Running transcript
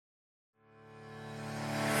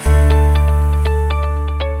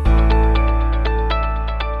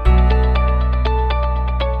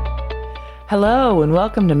Hello, and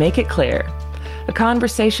welcome to Make It Clear, a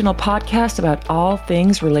conversational podcast about all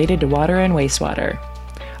things related to water and wastewater.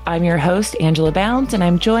 I'm your host, Angela Bounds, and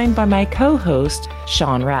I'm joined by my co-host,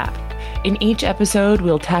 Sean Rapp. In each episode,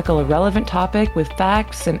 we'll tackle a relevant topic with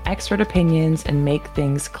facts and expert opinions and make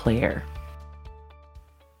things clear.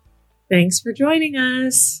 Thanks for joining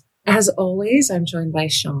us. As always, I'm joined by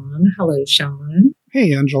Sean. Hello, Sean.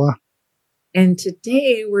 Hey, Angela. And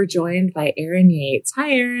today we're joined by Aaron Yates.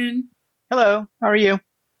 Hi, Aaron. Hello. How are you?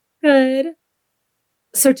 Good.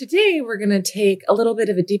 So today we're going to take a little bit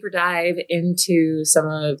of a deeper dive into some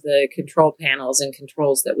of the control panels and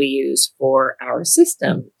controls that we use for our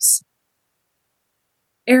systems.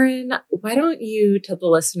 Aaron, why don't you tell the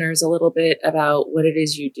listeners a little bit about what it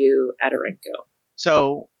is you do at Orenco?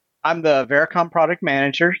 So I'm the Veracom product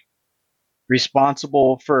manager,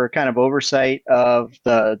 responsible for kind of oversight of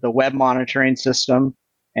the web monitoring system.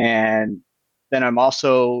 And then I'm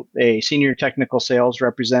also a senior technical sales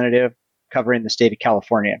representative covering the state of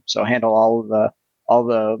California. So I handle all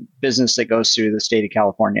the business that goes through the state of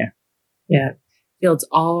California. Yeah. Fields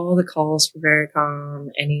all the calls for Veracom,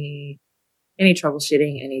 any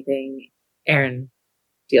troubleshooting, anything. Aaron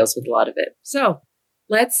deals with a lot of it. So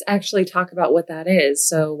let's actually talk about what that is.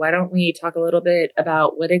 So why don't we talk a little bit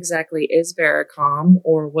about what exactly is Veracom,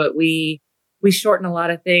 or what we shorten a lot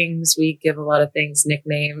of things. We give a lot of things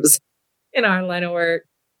nicknames in our line of work,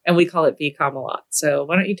 and we call it VCOM a lot. So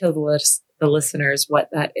why don't you tell the listeners what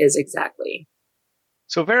that is exactly?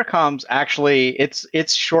 So Veracom's actually,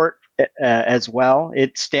 it's short as well.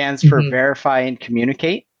 It stands for Verify and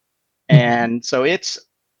Communicate. And so it's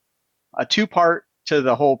a two-part to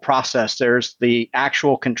the whole process. There's the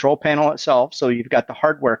actual control panel itself. So you've got the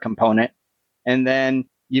hardware component, and then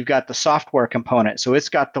you've got the software component. So it's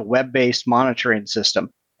got the web-based monitoring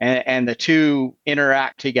system, and the two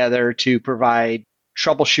interact together to provide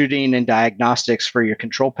troubleshooting and diagnostics for your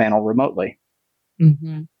control panel remotely.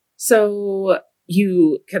 Mm-hmm. So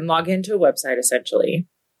you can log into a website essentially.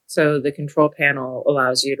 So the control panel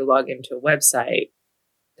allows you to log into a website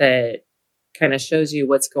that kind of shows you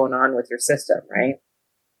what's going on with your system, right?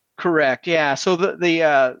 Correct. Yeah. So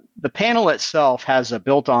the panel itself has a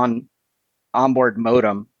built-on onboard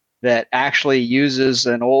modem that actually uses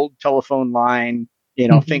an old telephone line,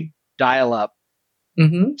 think dial-up.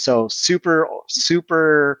 So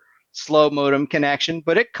super slow modem connection,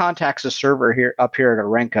 but it contacts a server up here at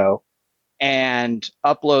Orenco and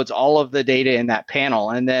uploads all of the data in that panel,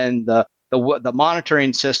 and then the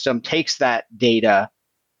monitoring system takes that data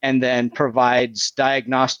and then provides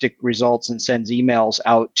diagnostic results and sends emails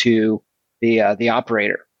out to the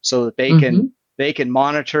operator so that they can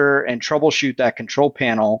monitor and troubleshoot that control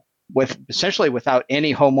panel essentially without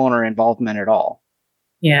any homeowner involvement at all.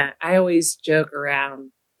 Yeah, I always joke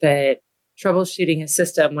around that troubleshooting a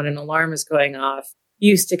system when an alarm is going off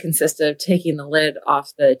used to consist of taking the lid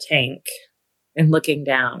off the tank and looking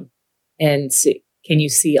down and see, can you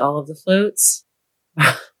see all of the floats?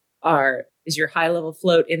 Is your high level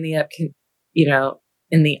float in the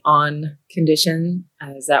in the on condition?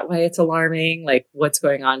 Is that why it's alarming? Like, what's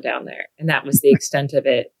going on down there? And that was the extent of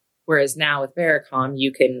it. Whereas now with Veracom,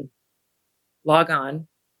 you can log on,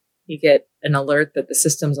 you get an alert that the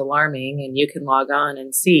system's alarming, and you can log on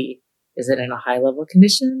and see, is it in a high level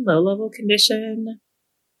condition, low level condition?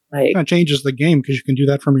 Like, that changes the game because you can do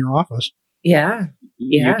that from your office. Yeah.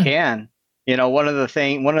 You can. One of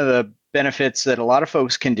the benefits that a lot of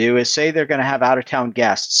folks can do is say they're going to have out-of-town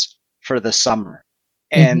guests for the summer.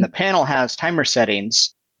 And the panel has timer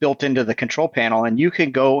settings built into the control panel, and you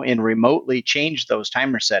can go and remotely change those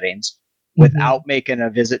timer settings without making a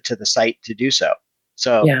visit to the site to do so.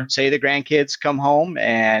 So say the grandkids come home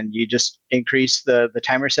and you just increase the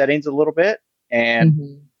timer settings a little bit, and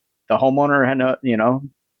the homeowner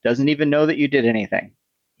doesn't even know that you did anything.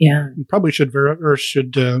 Yeah. You probably should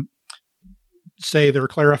say or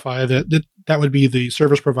clarify that would be the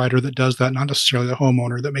service provider that does that, not necessarily the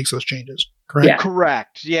homeowner that makes those changes. Correct? Yeah.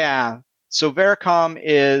 Correct. Yeah. So Veracom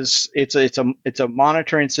it's a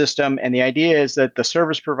monitoring system, and the idea is that the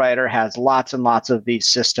service provider has lots and lots of these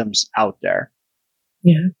systems out there.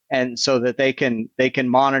 Yeah. And so that they can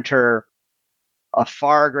monitor a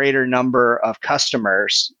far greater number of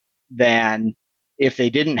customers than if they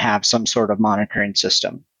didn't have some sort of monitoring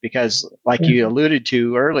system. Because like you alluded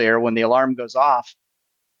to earlier, when the alarm goes off,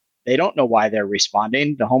 they don't know why they're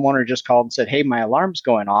responding. The homeowner just called and said, hey, my alarm's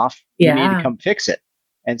going off. You need to come fix it.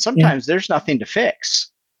 And sometimes there's nothing to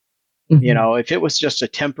fix. If it was just a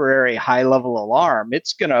temporary high level alarm,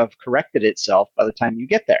 it's going to have corrected itself by the time you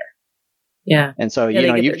get there. Yeah. And so,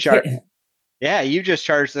 you've charged, you just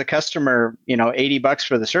charged the customer, $80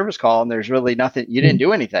 for the service call, and there's really nothing, you didn't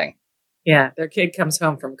do anything. Yeah, their kid comes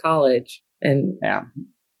home from college and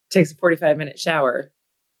takes a 45-minute shower.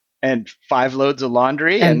 And 5 loads of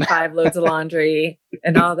laundry. And 5 loads of laundry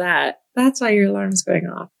and all that. That's why your alarm's going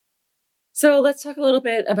off. So let's talk a little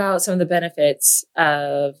bit about some of the benefits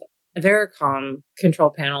of a Veracom control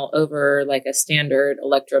panel over like a standard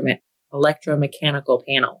electromechanical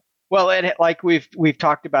panel. Well, like we've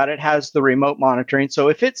talked about, it has the remote monitoring. So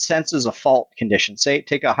if it senses a fault condition, say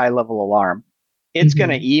take a high level alarm, it's going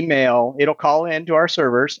to email, it'll call into our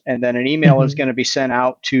servers, and then an email is going to be sent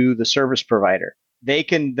out to the service provider. They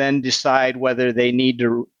can then decide whether they need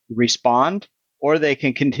to respond or they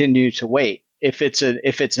can continue to wait. If it's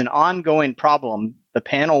an ongoing problem, the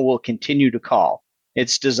panel will continue to call.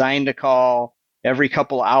 It's designed to call every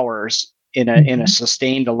couple hours in a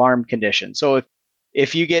sustained alarm condition. So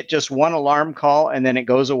if you get just one alarm call and then it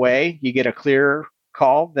goes away, you get a clear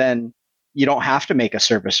call, then you don't have to make a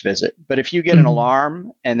service visit. But if you get an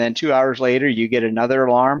alarm and then 2 hours later you get another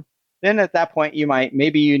alarm, then at that point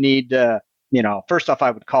maybe you need to, first off,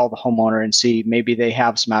 I would call the homeowner and see maybe they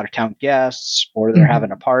have some out of town guests or they're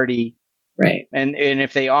having a party. Right. And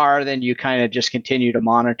if they are, then you kind of just continue to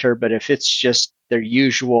monitor. But if it's just their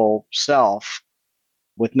usual self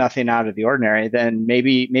with nothing out of the ordinary, then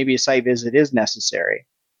maybe a site visit is necessary.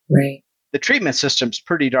 Right. The treatment system's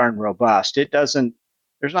pretty darn robust. There's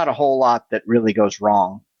not a whole lot that really goes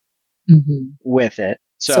wrong with it.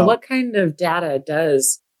 So what kind of data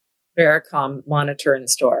does Veracom monitor and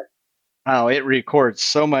store? Oh, it records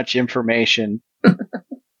so much information.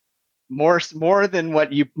 More than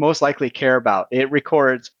what you most likely care about. It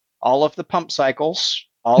records all of the pump cycles,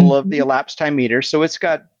 all of the elapsed time meters. So it's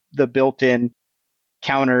got the built-in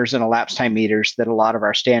counters and elapsed time meters that a lot of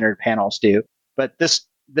our standard panels do. But this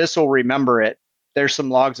will remember it. There's some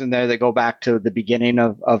logs in there that go back to the beginning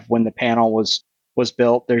of when the panel was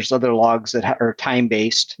built. There's other logs that are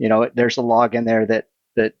time-based. There's a log in there that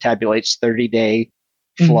tabulates 30-day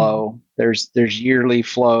flow. There's yearly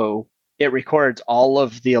flow. It records all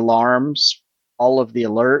of the alarms, all of the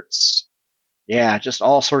alerts. Yeah, just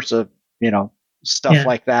all sorts of, stuff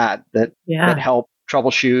like that help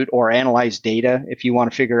troubleshoot or analyze data if you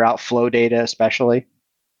want to figure out flow data, especially.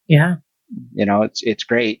 Yeah. It's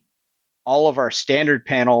great. All of our standard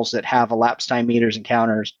panels that have elapsed time meters and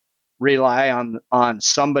counters rely on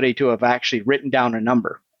somebody to have actually written down a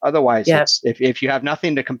number. Otherwise, if you have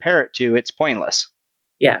nothing to compare it to, it's pointless.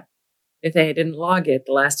 Yeah. If they didn't log it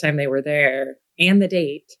the last time they were there and the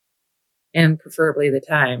date and preferably the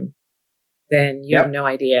time, then you have no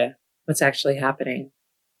idea what's actually happening.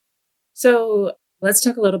 So let's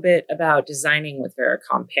talk a little bit about designing with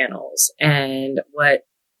Veracom panels and what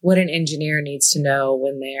an engineer needs to know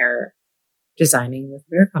when they're designing with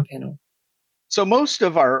Veracom panel. So most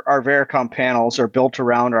of our Veracom panels are built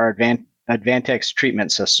around our Advantex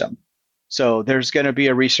treatment system. So there's going to be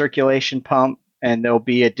a recirculation pump and there'll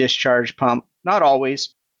be a discharge pump. Not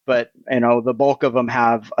always, but the bulk of them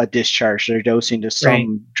have a discharge. They're dosing to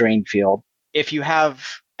some drain field. If you have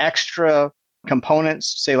extra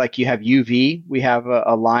components, say like you have UV, we have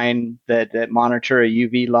a line that monitor a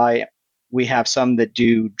UV light. We have some that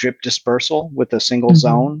do drip dispersal with a single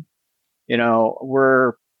zone. Then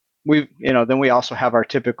we also have our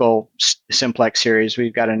typical Simplex series.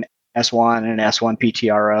 We've got an S1 and an S1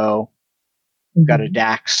 PTRO. We've got a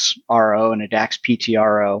DAX RO and a DAX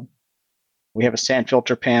PTRO. We have a sand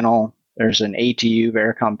filter panel. There's an ATU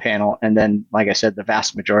Veracom panel. And then, like I said, the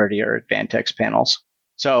vast majority are Advantex panels.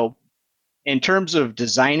 So in terms of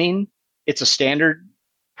designing, it's a standard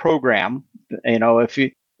program. If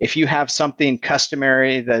you have something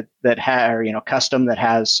customary custom that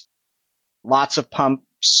has lots of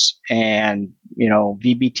pumps and,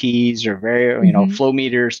 VBTs or flow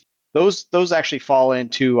meters, those actually fall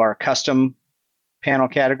into our custom panel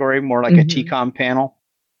category, more like a TCOM panel.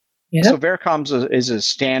 Yep. So Veracom is a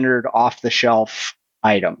standard off-the-shelf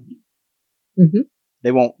item.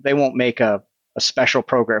 They won't make a special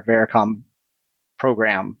Veracom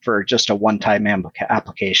program for just a one-time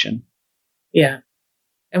application. Yeah.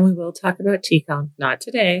 And we will talk about TCOM, not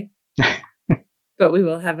today, but we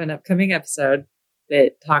will have an upcoming episode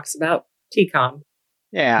that talks about TCOM.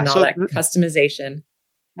 Yeah. And all that customization.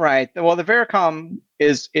 Right. Well, the Veracom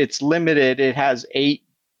it's limited. It has 8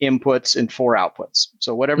 inputs and 4 outputs.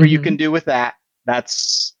 So whatever you can do with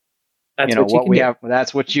that's what we have.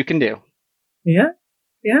 That's what you can do. Yeah.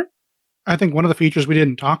 Yeah. I think one of the features we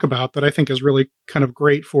didn't talk about that I think is really kind of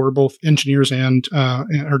great for both engineers and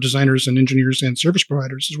or designers and engineers and service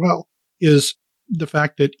providers as well is the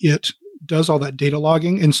fact that it does all that data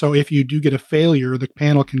logging. And so if you do get a failure, the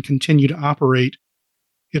panel can continue to operate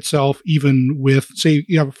itself even with, say,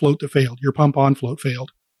 you have a float that failed, your pump on float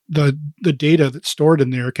failed. the data that's stored in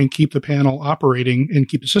there can keep the panel operating and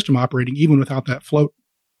keep the system operating even without that float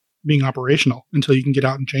being operational until you can get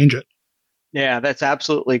out and change it. Yeah, that's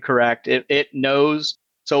absolutely correct. It knows,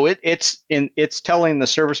 so it's telling the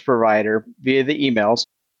service provider via the emails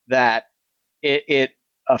that a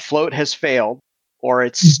float has failed or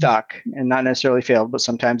it's stuck, and not necessarily failed, but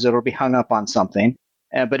sometimes it'll be hung up on something.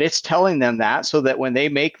 But it's telling them that so that when they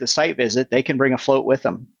make the site visit, they can bring a float with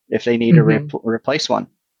them if they need to replace one.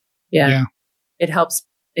 Yeah. It helps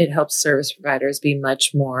service providers be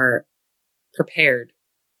much more prepared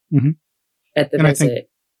at the visit.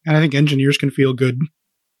 I think engineers can feel good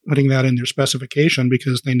putting that in their specification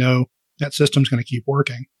because they know that system's going to keep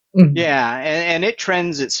working. Yeah, and it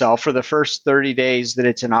trends itself for the first 30 days that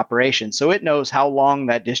it's in operation. So it knows how long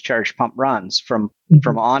that discharge pump runs from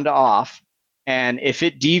on to off. And if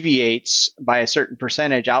it deviates by a certain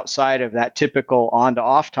percentage outside of that typical on to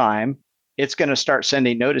off time, it's going to start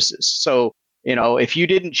sending notices. So, if you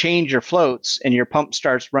didn't change your floats and your pump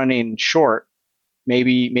starts running short,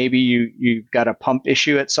 maybe you've got a pump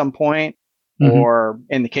issue at some point. Or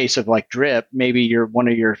in the case of like drip, maybe one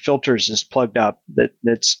of your filters is plugged up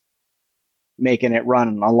that's making it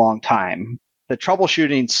run a long time. The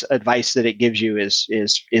troubleshooting advice that it gives you is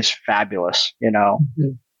fabulous,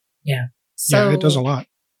 Yeah. So it does a lot.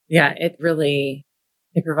 Yeah, it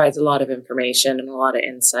provides a lot of information and a lot of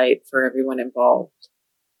insight for everyone involved.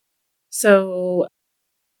 So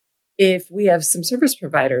if we have some service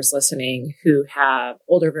providers listening who have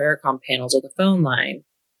older Vericom panels or the phone line,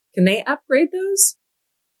 can they upgrade those?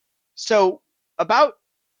 So about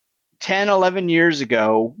 10, 11 years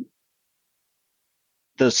ago,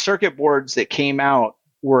 the circuit boards that came out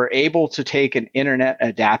were able to take an internet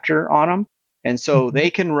adapter on them. And so they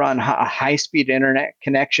can run a high-speed internet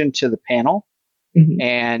connection to the panel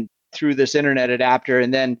and through this internet adapter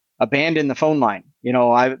and then abandon the phone line.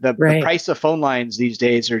 The price of phone lines these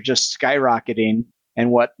days are just skyrocketing.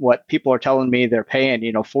 And what people are telling me they're paying,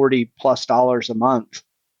 $40+ a month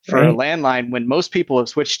for a landline when most people have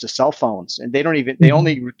switched to cell phones and they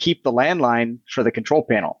only keep the landline for the control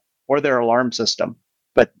panel or their alarm system.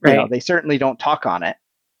 But they certainly don't talk on it.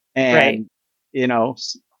 And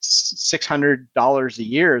 $600 a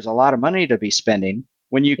year is a lot of money to be spending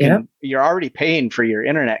when you're already paying for your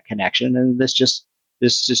internet connection, and this just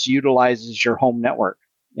utilizes your home network,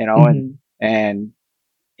 and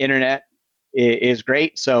internet is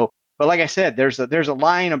great. So, but like I said, there's a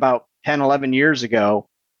line about 10, 11 years ago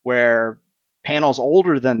where panels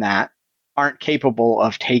older than that aren't capable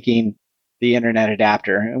of taking the internet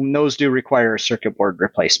adapter, and those do require a circuit board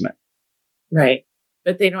replacement. Right.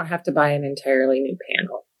 But they don't have to buy an entirely new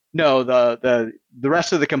panel. No, the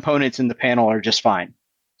rest of the components in the panel are just fine.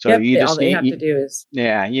 So all they have to do is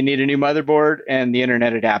you need a new motherboard and the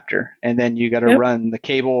internet adapter, and then you got to run the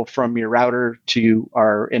cable from your router to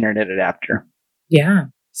our internet adapter. Yeah.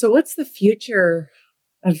 So what's the future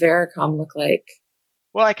of Vericom look like?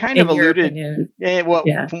 Well, I kind of alluded.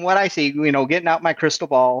 From what I see, getting out my crystal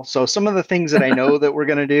ball. So some of the things that I know that we're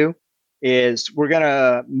going to do is we're going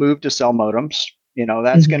to move to cell modems.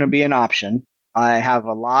 That's going to be an option. I have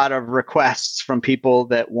a lot of requests from people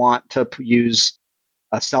that want to use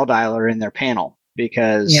a cell dialer in their panel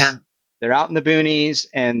because they're out in the boonies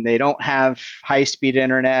and they don't have high-speed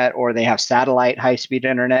internet, or they have satellite high-speed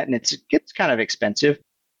internet, and it gets kind of expensive.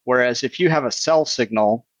 Whereas if you have a cell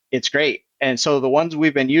signal, it's great. And so the ones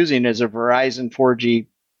we've been using is a Verizon 4G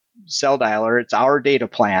cell dialer. It's our data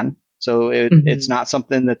plan. So it's not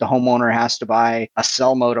something that the homeowner has to buy a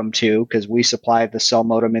cell modem to, because we supply the cell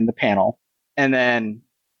modem in the panel. And then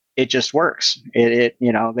it just works. They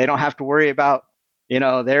don't have to worry about,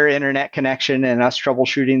 their internet connection and us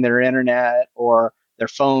troubleshooting their internet, or their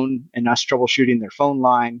phone and us troubleshooting their phone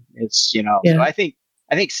line. It's, so I think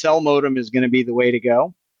cell modem is going to be the way to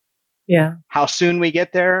go. Yeah. How soon we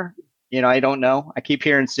get there, I don't know. I keep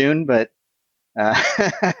hearing soon, but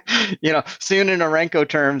soon in Orenco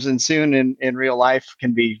terms and soon in real life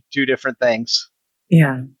can be two different things.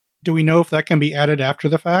 Yeah. Do we know if that can be added after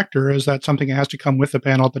the fact, or is that something that has to come with the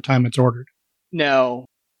panel at the time it's ordered? No.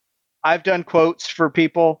 I've done quotes for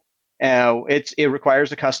people. It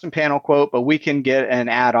requires a custom panel quote, but we can get an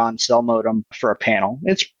add-on cell modem for a panel.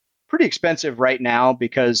 It's pretty expensive right now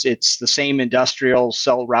because it's the same industrial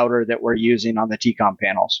cell router that we're using on the TCOM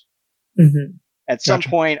panels. Mm-hmm. At some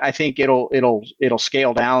point, I think it'll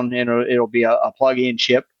scale down and it'll be a plug-in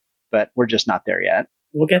chip, but we're just not there yet.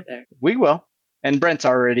 We'll get there. We will. And Brent's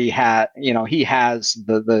already he has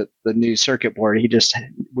the new circuit board.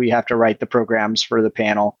 We have to write the programs for the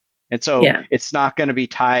panel. And so it's not going to be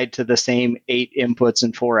tied to the same 8 inputs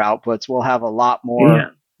and 4 outputs. We'll have a lot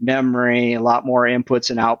more memory, a lot more inputs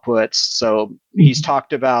and outputs. So he's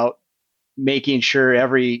talked about making sure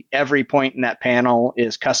every point in that panel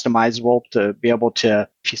is customizable to be able to,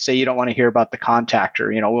 if you say you don't want to hear about the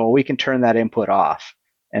contactor, well, we can turn that input off.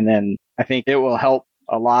 And then I think it will help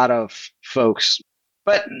a lot of folks.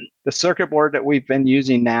 But the circuit board that we've been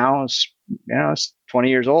using now is, it's 20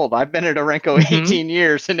 years old. I've been at Orenco 18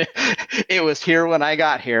 years, and it was here when I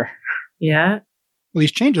got here. Yeah. Well,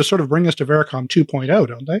 these changes sort of bring us to Vericom 2.0,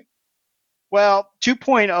 don't they? Well,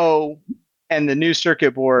 2.0 and the new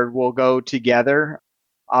circuit board will go together.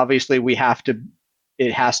 Obviously,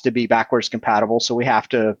 it has to be backwards compatible. So we have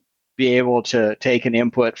to be able to take an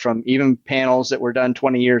input from even panels that were done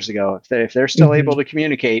 20 years ago. If they're still able to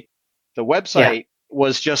communicate, the website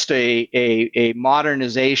was just a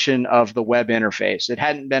modernization of the web interface. It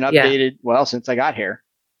hadn't been updated, since I got here.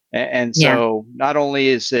 And so not only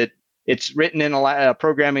is it's written in a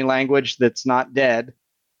programming language that's not dead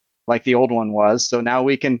like the old one was. So now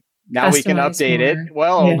we can update it.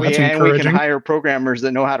 Well, we can hire programmers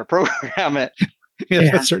that know how to program it.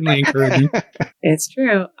 That's certainly encouraging. It's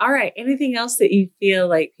true. All right. Anything else that you feel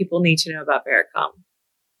like people need to know about Vericom?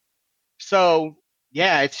 So,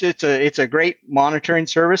 it's a great monitoring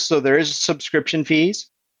service. So there is subscription fees.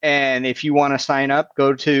 And if you want to sign up,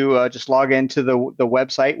 go to just log into the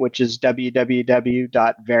website, which is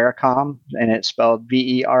www.vericom, and it's spelled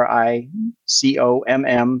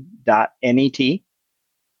VERICOMM.net.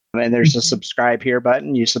 And there's a subscribe here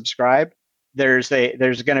button. You subscribe. There's going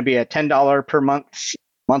to be a $10 per month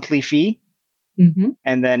monthly fee,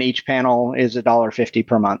 and then each panel is $1.50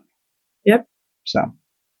 per month. Yep. So,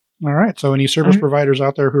 all right. So, any service providers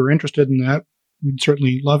out there who are interested in that, we'd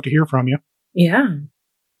certainly love to hear from you. Yeah.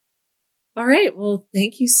 All right. Well,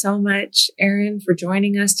 thank you so much, Aaron, for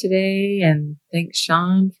joining us today. And thanks,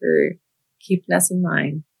 Sean, for keeping us in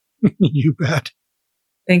mind. You bet.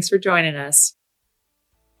 Thanks for joining us.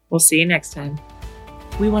 We'll see you next time.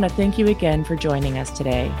 We want to thank you again for joining us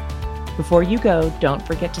today. Before you go, don't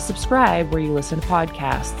forget to subscribe where you listen to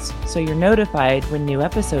podcasts so you're notified when new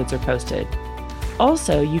episodes are posted.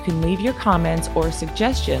 Also, you can leave your comments or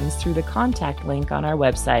suggestions through the contact link on our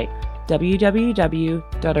website,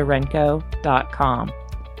 www.orenco.com.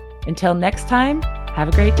 Until next time, have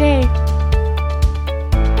a great day.